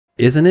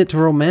Isn't It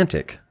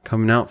Romantic?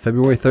 Coming out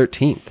February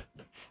 13th.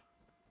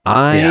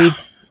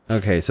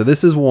 Okay, so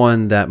this is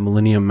one that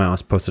Millennium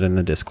Mouse posted in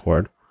the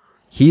Discord.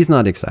 He's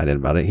not excited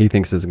about it. He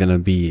thinks it's going to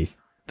be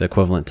the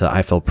equivalent to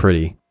I Feel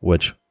Pretty,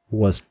 which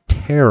was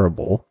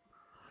terrible.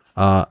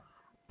 I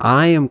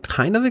am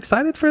kind of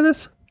excited for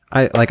this.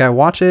 I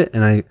watch it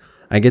and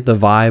I get the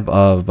vibe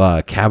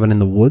of Cabin in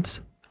the Woods.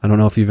 I don't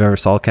know if you've ever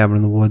saw Cabin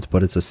in the Woods,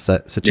 but it's a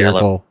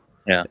satirical.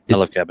 I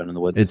love Cabin in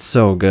the Woods. It's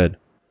so good.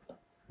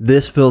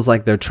 This feels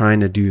like they're trying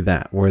to do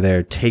that, where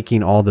they're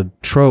taking all the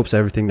tropes,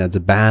 everything that's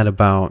bad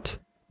about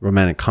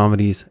romantic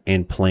comedies,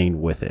 and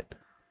playing with it.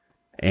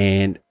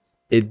 And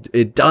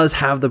it does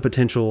have the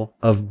potential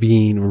of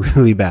being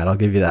really bad. I'll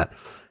give you that.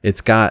 It's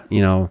got,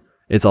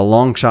 it's a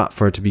long shot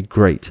for it to be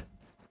great.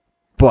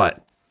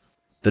 But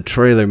the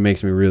trailer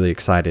makes me really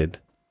excited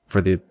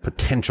for the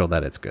potential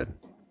that it's good.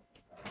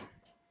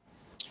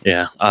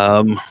 Yeah.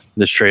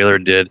 This trailer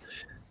did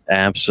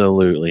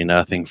absolutely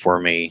nothing for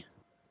me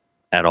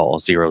at all.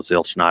 Zero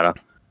zilch nada.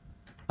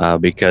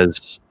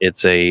 Because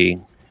it's a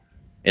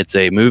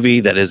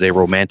movie that is a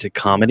romantic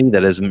comedy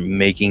that is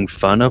making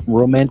fun of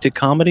romantic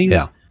comedy.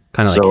 Yeah.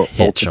 Kind of like a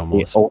Hitch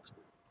almost.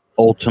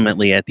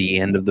 Ultimately at the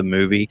end of the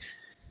movie,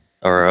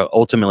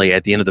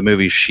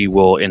 she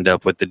will end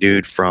up with the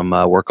dude from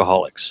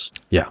Workaholics.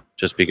 Yeah.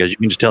 Just because you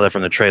can just tell that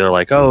from the trailer,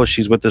 like, oh,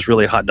 she's with this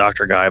really hot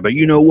doctor guy, but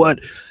you know what?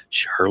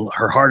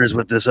 Her heart is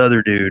with this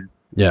other dude.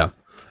 Yeah.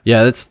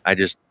 Yeah,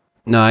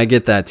 I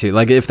get that too.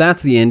 Like, if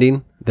that's the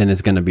ending, then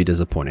it's going to be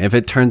disappointing. If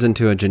it turns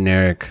into a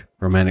generic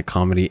romantic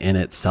comedy in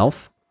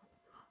itself,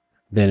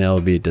 then it'll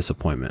be a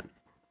disappointment.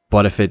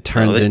 But if it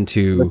turns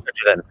into... They showed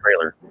you that in the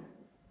trailer.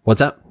 What's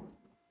that?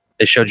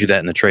 They showed you that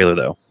in the trailer,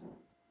 though.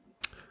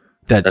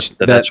 That's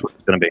what it's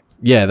going to be.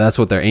 Yeah, that's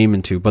what they're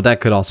aiming to. But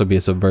that could also be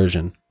a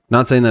subversion.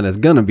 Not saying that it's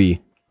going to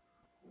be,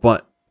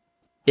 but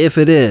if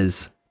it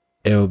is,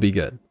 it'll be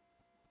good.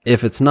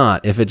 If it's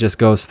not, if it just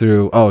goes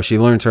through, oh, she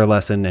learns her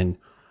lesson and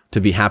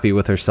to be happy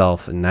with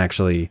herself and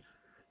actually,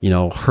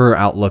 her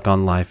outlook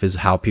on life is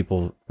how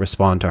people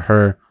respond to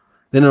her,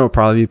 then it'll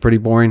probably be pretty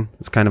boring.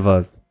 It's kind of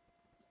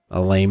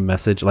a lame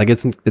message. Like,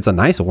 it's a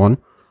nice one,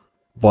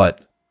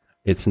 but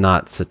it's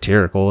not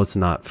satirical. It's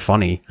not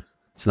funny.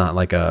 It's not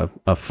like a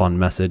fun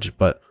message.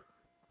 But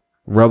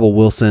Rebel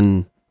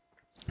Wilson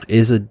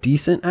is a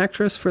decent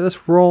actress for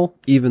this role,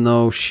 even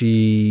though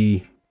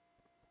she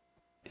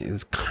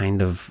is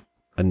kind of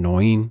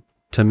annoying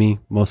to me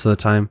most of the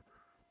time.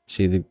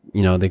 They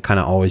kind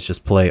of always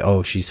just play,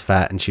 oh, she's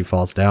fat and she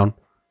falls down.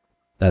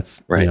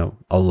 That's, right.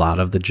 A lot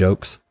of the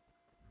jokes.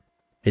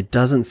 It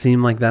doesn't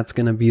seem like that's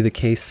going to be the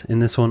case in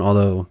this one,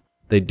 although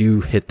they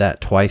do hit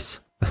that twice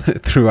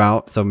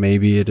throughout, so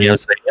maybe it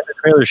is. In the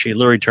trailer, she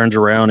literally turns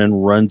around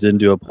and runs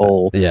into a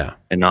pole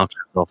and knocks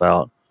herself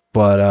out.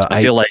 But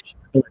I feel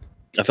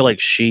like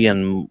she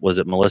and, was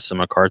it Melissa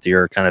McCarthy,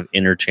 are kind of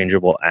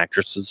interchangeable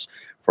actresses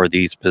for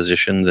these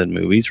positions in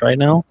movies right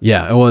now.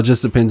 Yeah, well, it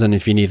just depends on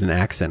if you need an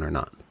accent or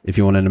not. If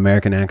you want an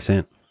American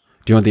accent,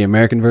 do you want the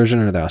American version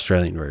or the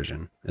Australian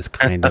version? It's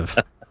kind of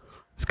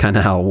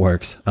how it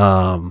works.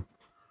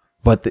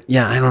 But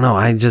I don't know.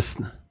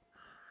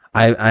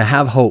 I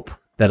have hope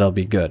that it'll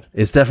be good.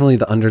 It's definitely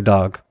the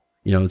underdog.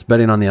 It's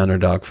betting on the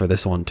underdog for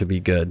this one to be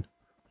good.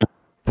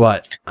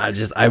 But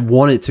I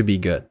want it to be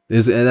good.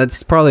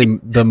 That's probably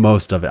the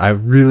most of it. I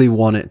really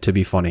want it to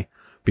be funny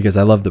because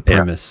I love the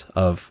premise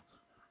of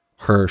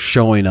her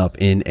showing up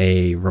in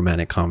a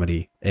romantic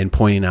comedy and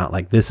pointing out,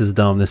 like, this is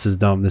dumb, this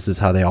is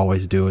how they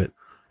always do it.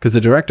 Because the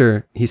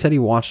director, he said he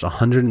watched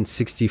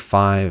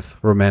 165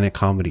 romantic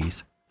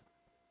comedies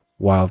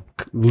while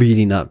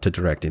leading up to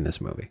directing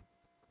this movie.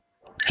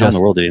 How in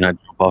the world did he not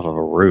jump off of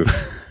a roof?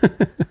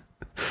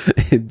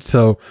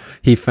 So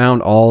he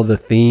found all the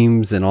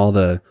themes and all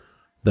the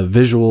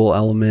visual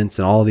elements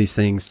and all these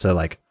things to,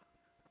 like,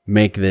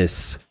 make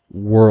this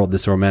world,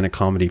 this romantic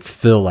comedy,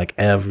 feel like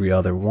every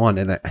other one.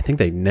 And I think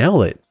they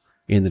nail it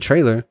in the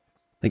trailer.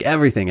 Like,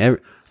 everything.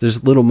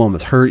 There's little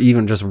moments. Her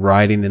even just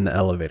riding in the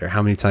elevator.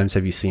 How many times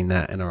have you seen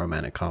that in a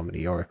romantic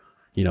comedy? Or,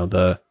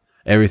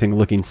 everything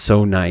looking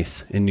so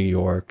nice in New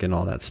York and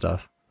all that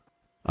stuff.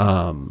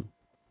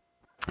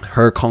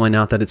 Her calling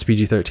out that it's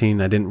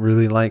PG-13, I didn't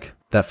really like.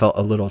 That felt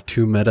a little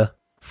too meta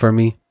for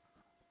me.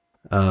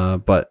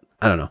 But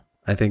I don't know.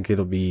 I think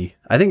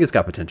it's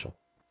got potential.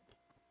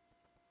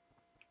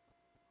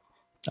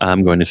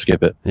 I'm going to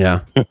skip it.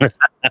 Yeah.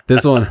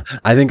 This one,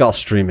 I think I'll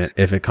stream it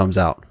if it comes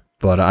out,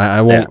 but I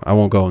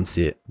won't go and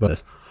see it.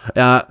 But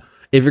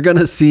if you're going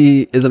to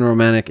see Isn't It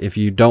Romantic, if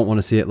you don't want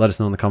to see it, let us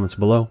know in the comments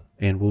below,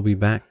 and we'll be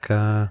back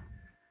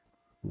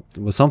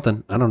with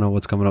something. I don't know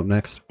what's coming up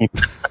next.